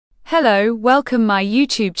Hello, welcome my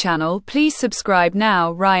YouTube channel. Please subscribe now.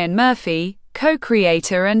 Ryan Murphy,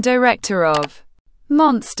 co-creator and director of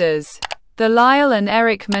Monsters. The Lyle and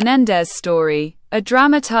Eric Menendez story, a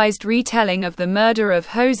dramatized retelling of the murder of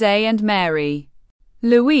Jose and Mary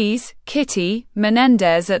Louise, Kitty,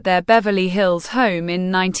 Menendez at their Beverly Hills home in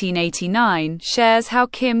 1989, shares how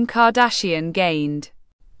Kim Kardashian gained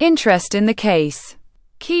interest in the case.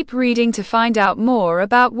 Keep reading to find out more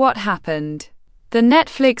about what happened. The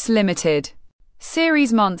Netflix limited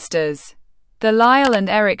series Monsters. The Lyle and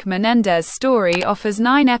Eric Menendez story offers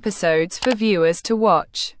 9 episodes for viewers to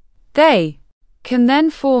watch. They can then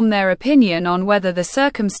form their opinion on whether the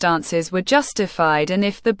circumstances were justified and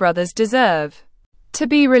if the brothers deserve to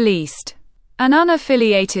be released. An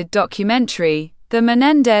unaffiliated documentary, The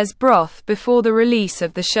Menendez Broth, before the release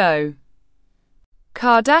of the show.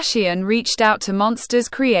 Kardashian reached out to Monsters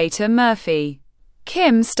creator Murphy.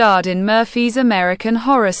 Kim starred in Murphy's American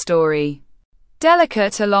Horror Story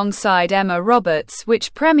Delicate alongside Emma Roberts,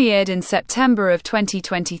 which premiered in September of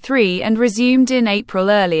 2023 and resumed in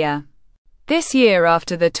April earlier this year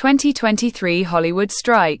after the 2023 Hollywood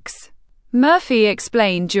strikes. Murphy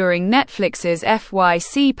explained during Netflix's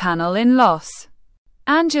FYC panel in Los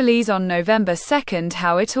Angeles on November 2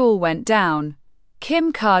 how it all went down.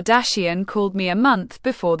 Kim Kardashian called me a month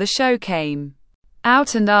before the show came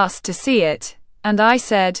out and asked to see it. And I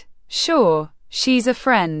said, sure, she's a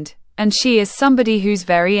friend, and she is somebody who's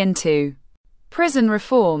very into prison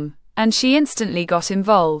reform, and she instantly got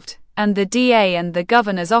involved, and the DA and the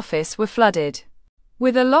governor's office were flooded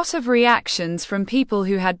with a lot of reactions from people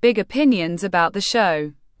who had big opinions about the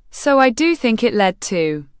show. So I do think it led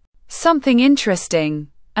to something interesting,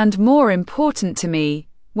 and more important to me,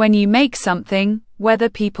 when you make something, whether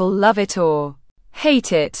people love it or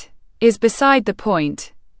hate it, is beside the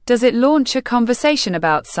point. Does it launch a conversation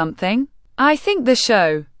about something? I think the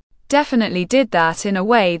show definitely did that in a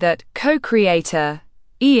way that co-creator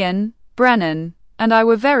Ian Brennan and I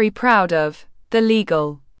were very proud of. The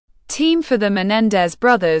legal team for the Menendez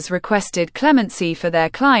brothers requested clemency for their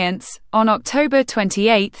clients on October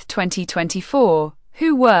 28, 2024,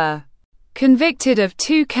 who were convicted of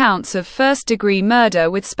 2 counts of first-degree murder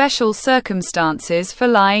with special circumstances for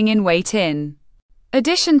lying in wait in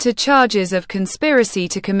addition to charges of conspiracy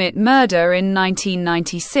to commit murder in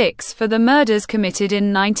 1996 for the murders committed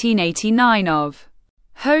in 1989 of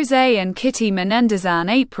Jose and Kitty Menendez. In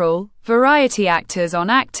April, Variety Actors on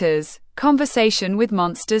Actors, Conversation with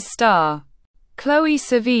Monsters star Chloe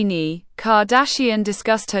Sevigny, Kardashian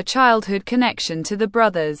discussed her childhood connection to the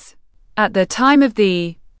brothers. At the time of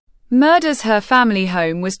the murders, her family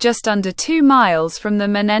home was just under 2 miles from the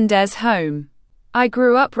Menendez home. I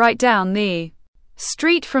grew up right down the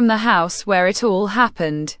street from the house where it all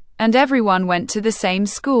happened, and everyone went to the same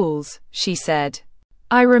schools, she said.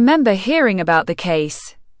 I remember hearing about the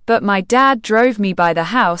case, but my dad drove me by the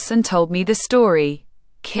house and told me the story.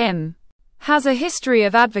 Kim has a history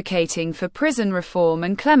of advocating for prison reform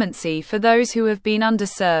and clemency for those who have been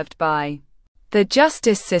underserved by the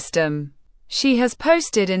justice system. She has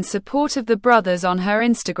posted in support of the brothers on her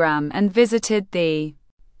Instagram and visited the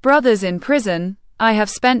brothers in prison. I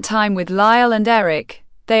have spent time with Lyle and Eric.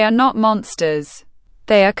 They are not monsters.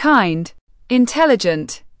 They are kind,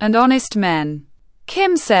 intelligent, and honest men,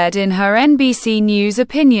 Kim said in her NBC News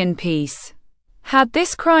opinion piece. Had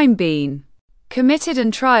this crime been committed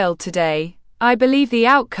and trialed today, I believe the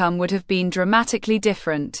outcome would have been dramatically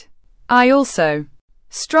different. I also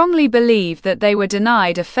strongly believe that they were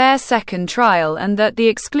denied a fair second trial and that the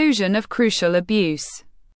exclusion of crucial abuse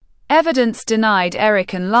evidence denied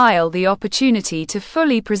Eric and Lyle the opportunity to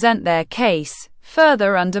fully present their case,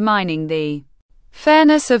 further undermining the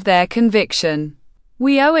fairness of their conviction.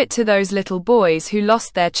 We owe it to those little boys who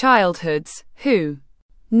lost their childhoods, who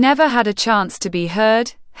never had a chance to be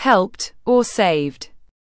heard, helped, or saved.